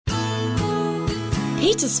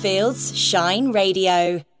Petersfield's Shine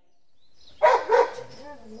Radio.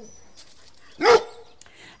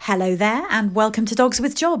 Hello there and welcome to Dogs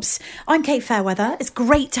with Jobs. I'm Kate Fairweather. It's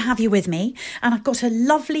great to have you with me, and I've got a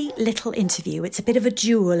lovely little interview. It's a bit of a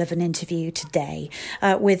jewel of an interview today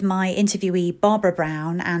with my interviewee Barbara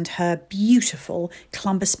Brown and her beautiful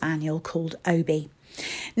Clumber Spaniel called Obi.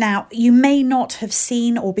 Now, you may not have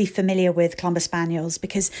seen or be familiar with Clumber Spaniels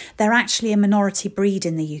because they're actually a minority breed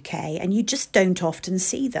in the UK and you just don't often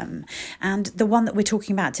see them. And the one that we're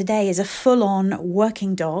talking about today is a full-on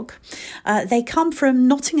working dog. They come from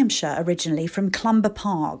Nottinghamshire originally, from Clumber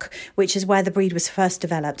Park, which is where the breed was first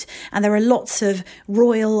developed. And there are lots of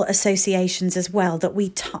royal associations as well that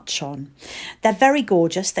we touch on. They're very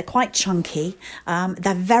gorgeous. They're quite chunky.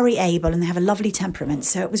 They're very able and they have a lovely temperament.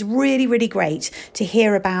 So it was really, really great to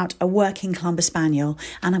hear about a working Clumber Spaniel,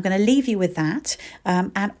 and I'm going to leave you with that.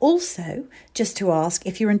 And also, just to ask,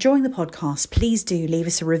 if you're enjoying the podcast, please do leave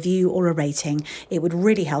us a review or a rating. It would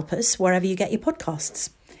really help us wherever you get your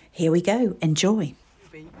podcasts. Here we go. Enjoy.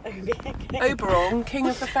 Oberon, King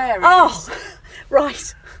of the Fairies. Oh,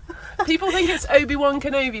 right. People think it's Obi-Wan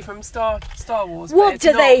Kenobi from Star Wars. What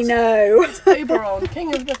do they know? It's Oberon,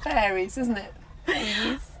 King of the Fairies, isn't it?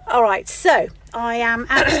 Please. All right, so I am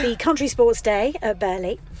at the Country Sports Day at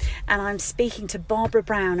Burley and I'm speaking to Barbara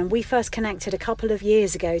Brown, and we first connected a couple of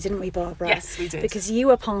years ago, didn't we, Barbara? Yes, we did. Because you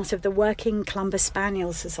were part of the Working Clumber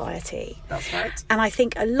Spaniel Society. That's right. And I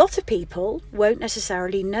think a lot of people won't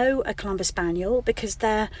necessarily know a Clumber Spaniel because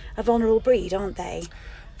they're a vulnerable breed, aren't they?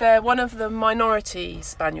 They're one of the minority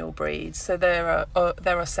spaniel breeds, so there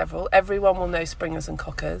are several. Everyone will know Springers and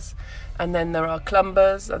Cockers, and then there are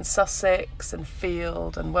Clumbers and Sussex and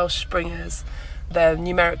Field and Welsh Springers. They're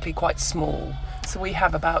numerically quite small, so we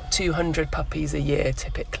have about 200 puppies a year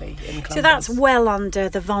typically in Clumbers. So that's well under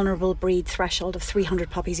the vulnerable breed threshold of 300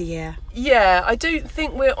 puppies a year. Yeah, I don't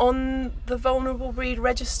think we're on the vulnerable breed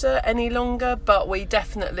register any longer, but we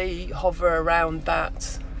definitely hover around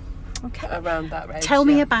that. Okay. Around that range. Tell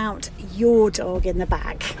me about your dog in the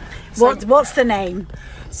back. What's the name?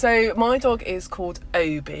 So my dog is called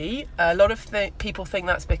Obi. A lot of people think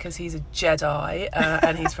that's because he's a Jedi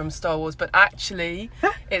and he's from Star Wars, but actually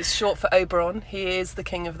it's short for Oberon. He is the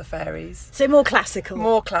King of the Fairies. So more classical.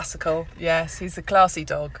 More classical, yes. He's a classy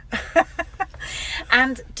dog.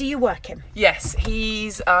 And do you work him? Yes,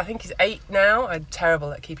 I think he's 8 now. I'm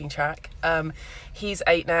terrible at keeping track. He's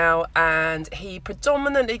 8 now and he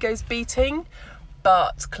predominantly goes beating,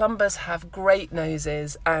 but Clumbers have great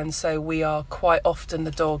noses, and so we are quite often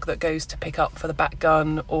the dog that goes to pick up for the back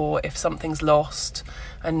gun, or if something's lost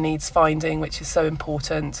and needs finding, which is so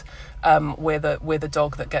important, we're the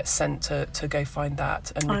dog that gets sent to go find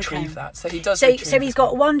that and retrieve that. So he does. So he's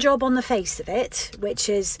got one job on the face of it, which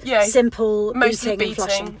is simple beating and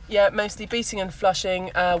flushing. Yeah, mostly beating and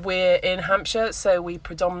flushing. We're in Hampshire, so we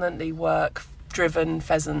predominantly work driven,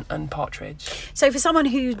 pheasant and partridge. So for someone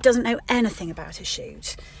who doesn't know anything about a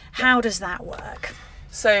shoot, how does that work?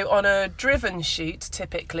 So on a driven shoot,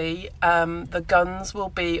 typically, the guns will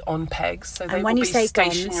be on pegs. So they and when will you be say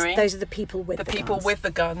stationary. Guns, those are the people with the guns. The people guns. with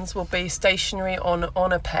the guns will be stationary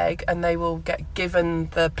on a peg, and they will get given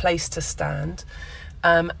the place to stand.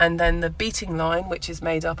 And then the beating line, which is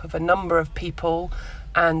made up of a number of people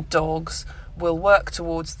and dogs, will work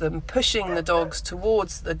towards them, pushing the dogs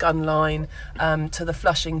towards the gun line to the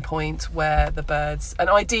flushing point where the birds, and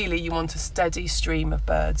ideally you want a steady stream of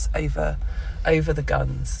birds over the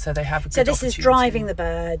guns, so they have a good opportunity. So this is driving the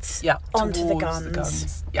birds onto the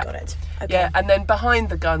guns. Yeah. Got it. Okay. Yeah, and then behind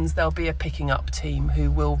the guns there'll be a picking up team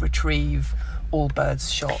who will retrieve all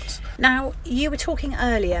birds shot. Now, you were talking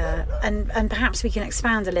earlier, and perhaps we can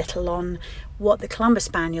expand a little on what the Clumber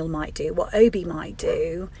Spaniel might do, what Obi might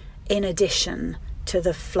do, in addition to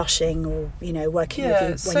the flushing or, working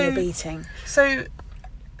with you when you're beating. So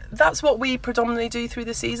that's what we predominantly do through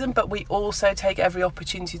the season, but we also take every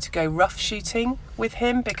opportunity to go rough shooting with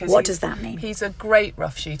him, because what does that mean? He's a great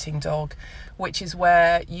rough shooting dog, which is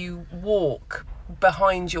where you walk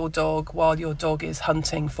behind your dog while your dog is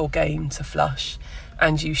hunting for game to flush,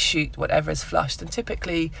 and you shoot whatever is flushed. And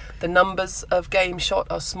typically the numbers of game shot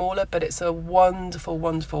are smaller, but it's a wonderful,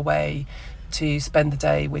 wonderful way to spend the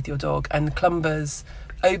day with your dog. And Clumbers,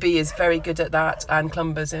 Obi is very good at that, and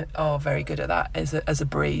Clumbers are very good at that as a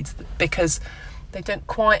breed, because they don't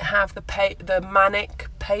quite have the manic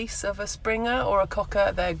pace of a Springer or a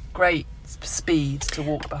Cocker. They're great speed to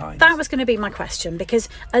walk behind. That was going to be my question, because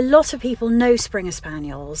a lot of people know Springer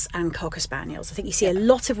Spaniels and Cocker Spaniels. I think you see a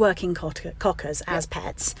lot of working Cockers as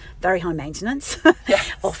pets, very high maintenance,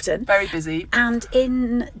 often. Very busy. And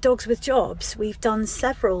in Dogs with Jobs, we've done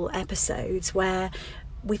several episodes where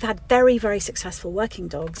we've had very, very successful working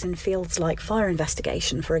dogs in fields like fire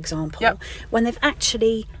investigation, for example, when they've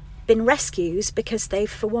actually been rescues because they've,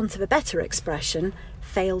 for want of a better expression,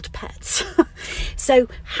 failed pets. So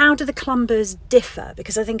how do the Clumbers differ?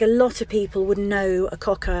 Because I think a lot of people would know a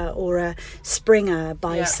Cocker or a Springer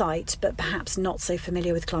by sight, but perhaps not so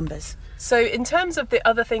familiar with Clumbers. So in terms of the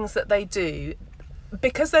other things that they do,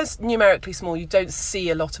 because they're numerically small, you don't see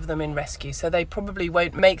a lot of them in rescue, so they probably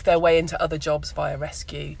won't make their way into other jobs via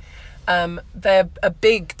rescue. They're a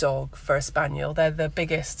big dog for a Spaniel. They're the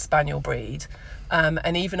biggest Spaniel breed.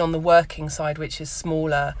 And even on the working side, which is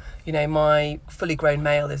smaller, you know, my fully grown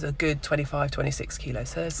male is a good 25, 26 kilos.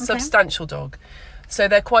 So it's a substantial dog. So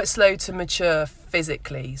they're quite slow to mature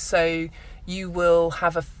physically. So you will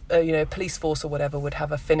have a police force or whatever would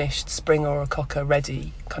have a finished Springer or a Cocker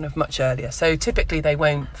ready kind of much earlier. So typically they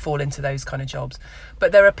won't fall into those kind of jobs.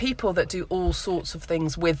 But there are people that do all sorts of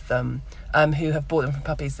things with them, who have bought them from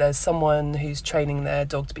puppies. There's someone who's training their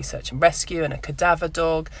dog to be search and rescue, and a cadaver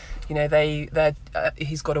dog. You know,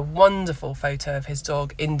 he's got a wonderful photo of his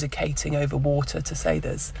dog indicating over water to say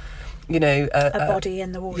there's, you know, a body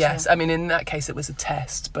in the water. Yes, I mean in that case it was a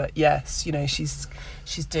test, but yes, you know, she's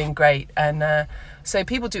doing great. And so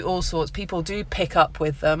people do all sorts. People do pick up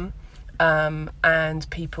with them, and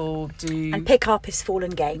people do. And pick up is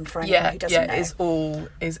fallen game for anyone who doesn't know.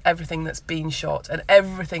 is everything that's been shot, and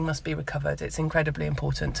everything must be recovered. It's incredibly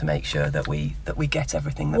important to make sure that we get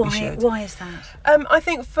everything that we should. Why is that? I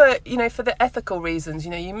think for the ethical reasons,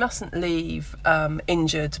 you know, you mustn't leave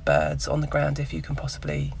injured birds on the ground if you can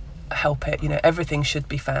possibly help it. You know, everything should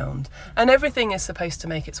be found, and everything is supposed to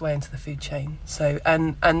make its way into the food chain. So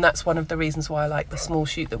and that's one of the reasons why I like the small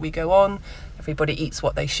shoot that we go on. Everybody eats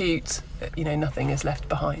what they shoot. You know, nothing is left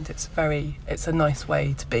behind. It's a nice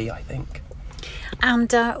way to be, I think.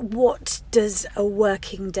 And what does a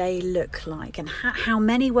working day look like, and how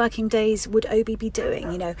many working days would Obi be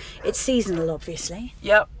doing? You know, it's seasonal, obviously.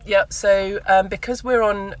 Yep. So because we're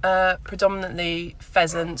on predominantly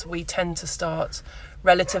pheasant, we tend to start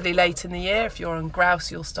relatively late in the year. If you're on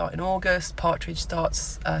grouse, you'll start in August. Partridge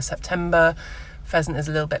starts September. Pheasant is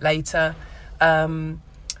a little bit later.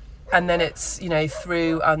 And then it's, you know,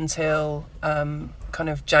 through until kind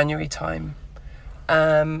of January time.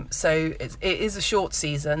 So it is a short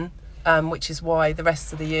season, which is why the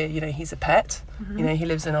rest of the year, you know, he's a pet. Mm-hmm. You know, he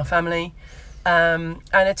lives in our family. And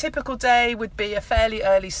a typical day would be a fairly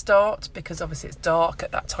early start, because obviously it's dark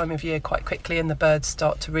at that time of year quite quickly and the birds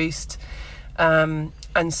start to roost. And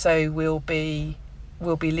so we'll be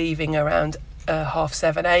leaving around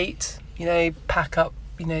 7:30, 8. You know, pack up,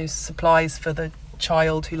 you know, supplies for the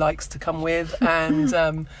child who likes to come with,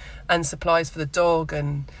 and supplies for the dog,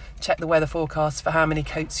 and check the weather forecast for how many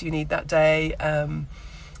coats you need that day. And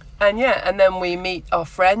then we meet our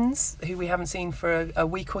friends who we haven't seen for a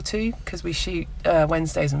week or two, because we shoot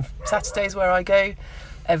Wednesdays and Saturdays where I go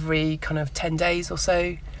every kind of 10 days or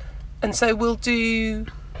so. And so we'll do,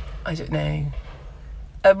 I don't know,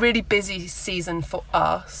 a really busy season for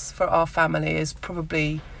us, for our family, is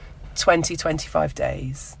probably 20-25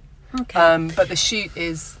 days. Okay. But the shoot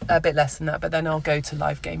is a bit less than that, but then I'll go to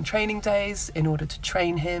live game training days in order to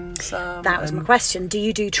train him some. That was my question. Do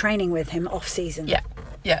you do training with him off season?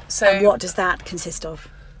 Yeah. So and what does that consist of?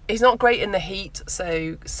 He's not great in the heat,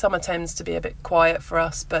 so summer tends to be a bit quiet for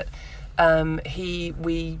us, but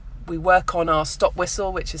we work on our stop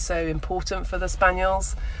whistle, which is so important for the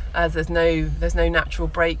Spaniels, as there's no natural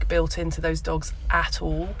brake built into those dogs at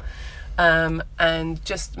all, and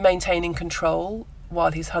just maintaining control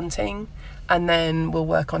while he's hunting. And then we'll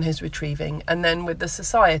work on his retrieving. And then with the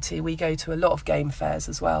society, we go to a lot of game fairs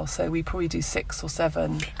as well. So we probably do 6 or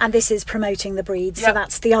 7. And this is promoting the breed. Yep. So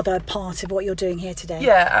that's the other part of what you're doing here today.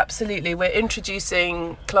 Yeah, absolutely. We're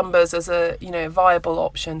introducing Clumbers as a viable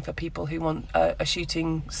option for people who want a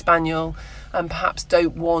shooting spaniel and perhaps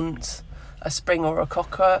don't want a Springer or a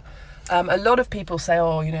Cocker. A lot of people say,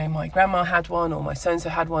 my grandma had one, or my so-and-so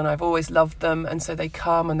had one, I've always loved them. And so they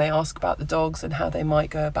come and they ask about the dogs and how they might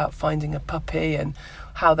go about finding a puppy and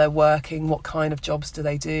how they're working, what kind of jobs do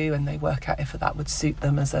they do, and they work out if that would suit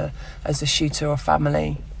them as a shooter or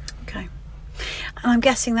family. Okay. And I'm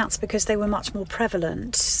guessing that's because they were much more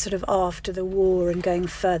prevalent sort of after the war and going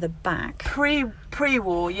further back.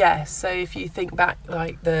 Pre-war, yes. So if you think back,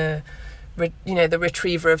 like the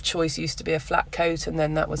retriever of choice used to be a flat coat, and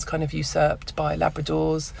then that was kind of usurped by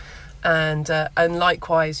Labradors, and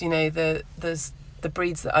likewise, there's the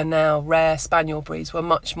breeds that are now rare spaniel breeds were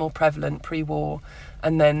much more prevalent pre-war,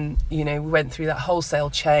 and then we went through that wholesale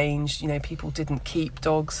change. People didn't keep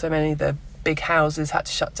dogs, so many of the big houses had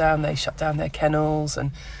to shut down. They shut down their kennels,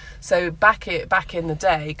 and So back in the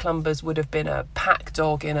day, Clumbers would have been a pack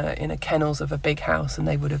dog in a kennels of a big house, and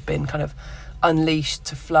they would have been kind of unleashed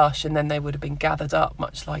to flush, and then they would have been gathered up,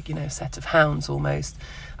 much like, you know, a set of hounds almost.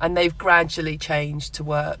 And they've gradually changed to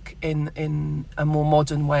work in a more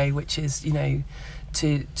modern way, which is, you know,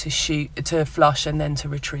 to shoot, to flush, and then to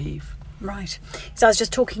retrieve. Right. So I was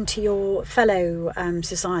just talking to your fellow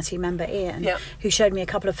society member, Ian, who showed me a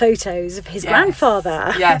couple of photos of his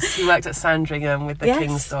grandfather. Yes, he worked at Sandringham with the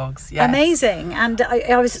King's dogs. Yes. Amazing. And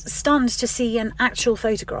I was stunned to see an actual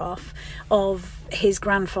photograph of his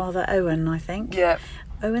grandfather, Owen, I think. Yeah.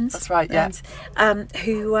 Owens? That's right, yeah.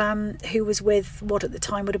 Who was with what at the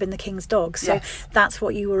time would have been the King's dogs. So that's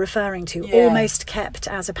what you were referring to, almost kept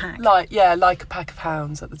as a pack. Like a pack of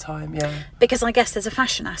hounds at the time, yeah. Because I guess there's a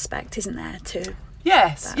fashion aspect, isn't there, too?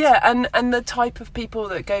 Yes, and the type of people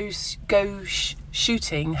that go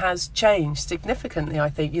shooting has changed significantly,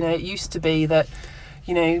 I think. You know, it used to be that,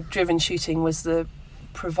 you know, driven shooting was the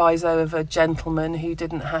proviso of a gentleman who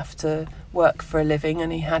didn't have to work for a living,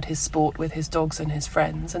 and he had his sport with his dogs and his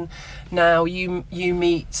friends. And now you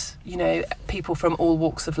meet, you know, people from all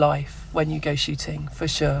walks of life when you go shooting, for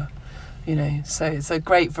sure. You know, so it's a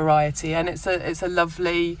great variety, and it's a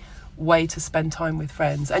lovely way to spend time with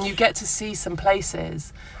friends, and you get to see some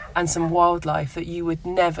places and some wildlife that you would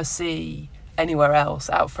never see anywhere else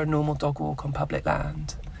out for a normal dog walk on public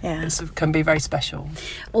land. Yeah, it can be very special.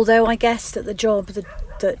 Although I guess that the job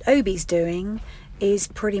that Obi's doing is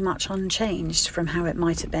pretty much unchanged from how it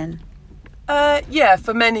might have been.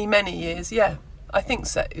 For many years, I think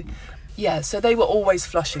so. Yeah, so they were always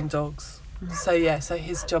flushing dogs. So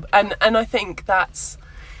his job, and I think that's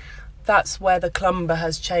where the Clumber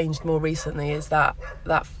has changed more recently, is that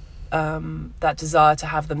desire to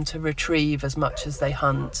have them to retrieve as much as they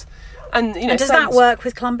hunt. And, you know, does that work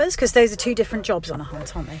with Clumbers? Because those are two different jobs on a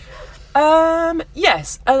hunt, aren't they?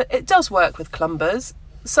 Yes, it does work with Clumbers.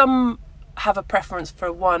 Some have a preference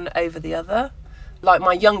for one over the other. Like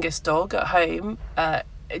my youngest dog at home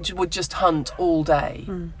would just hunt all day.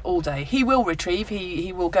 He will retrieve,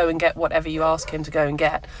 he will go and get whatever you ask him to go and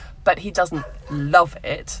get, but he doesn't love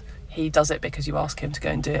it. He does it because you ask him to go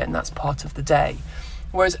and do it, and that's part of the day.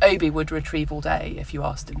 Whereas Obi would retrieve all day if you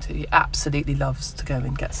asked him to. He absolutely loves to go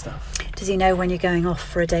and get stuff. Does he know when you're going off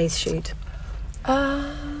for a day's shoot? No,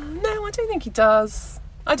 I don't think he does.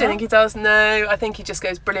 No, I think he just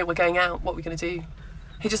goes, brilliant, we're going out, what are we going to do?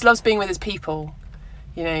 He just loves being with his people,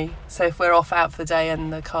 you know. So if we're off out for the day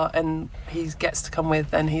and he gets to come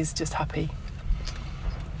with, then he's just happy.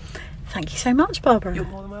 Thank you so much, Barbara. You're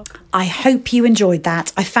more than welcome. I hope you enjoyed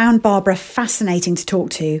that. I found Barbara fascinating to talk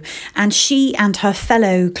to, and she and her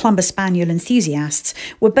fellow Clumber Spaniel enthusiasts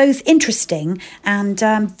were both interesting and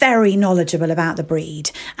very knowledgeable about the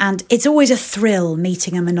breed. And it's always a thrill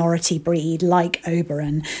meeting a minority breed like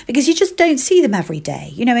Oberon, because you just don't see them every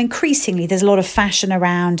day. You know, increasingly there's a lot of fashion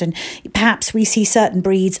around, and perhaps we see certain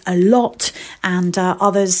breeds a lot and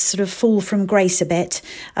others sort of fall from grace a bit.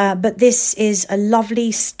 But this is a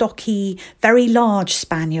lovely, stocky, very large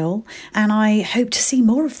spaniel, and I hope to see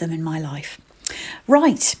more of them in my life.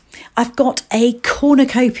 Right, I've got a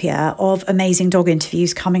cornucopia of amazing dog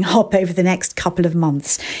interviews coming up over the next couple of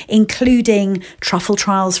months, including truffle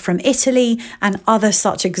trials from Italy and other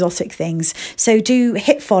such exotic things. So do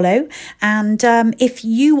hit follow, and if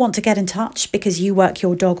you want to get in touch because you work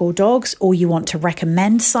your dog or dogs, or you want to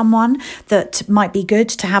recommend someone that might be good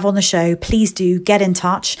to have on the show, please do get in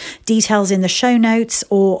touch. Details in the show notes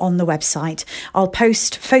or on the website. I'll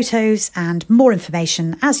post photos and more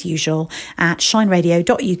information as usual at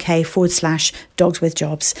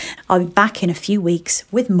shineradio.uk/dogswithjobs. I'll be back in a few weeks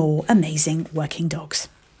with more amazing working dogs.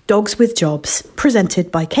 Dogs with Jobs,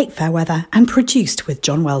 presented by Kate Fairweather and produced with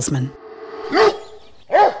John Welsman.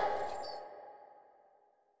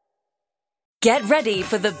 Get ready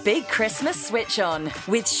for the big Christmas switch on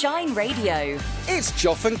with Shine Radio. It's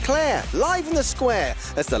Joff and Claire, live in the square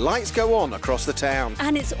as the lights go on across the town.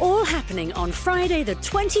 And it's all happening on Friday the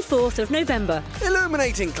 24th of November.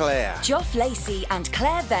 Illuminating Claire. Joff Lacey and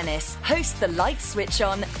Claire Venice host the lights switch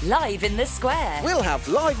on live in the square. We'll have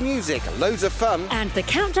live music, loads of fun. And the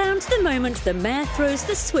countdown to the moment the mayor throws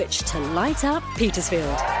the switch to light up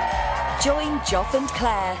Petersfield. Join Joff and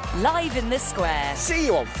Claire live in the square. See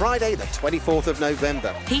you on Friday the 24th of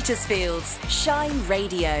November. Petersfield's Shine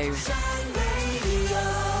Radio. Shine Radio.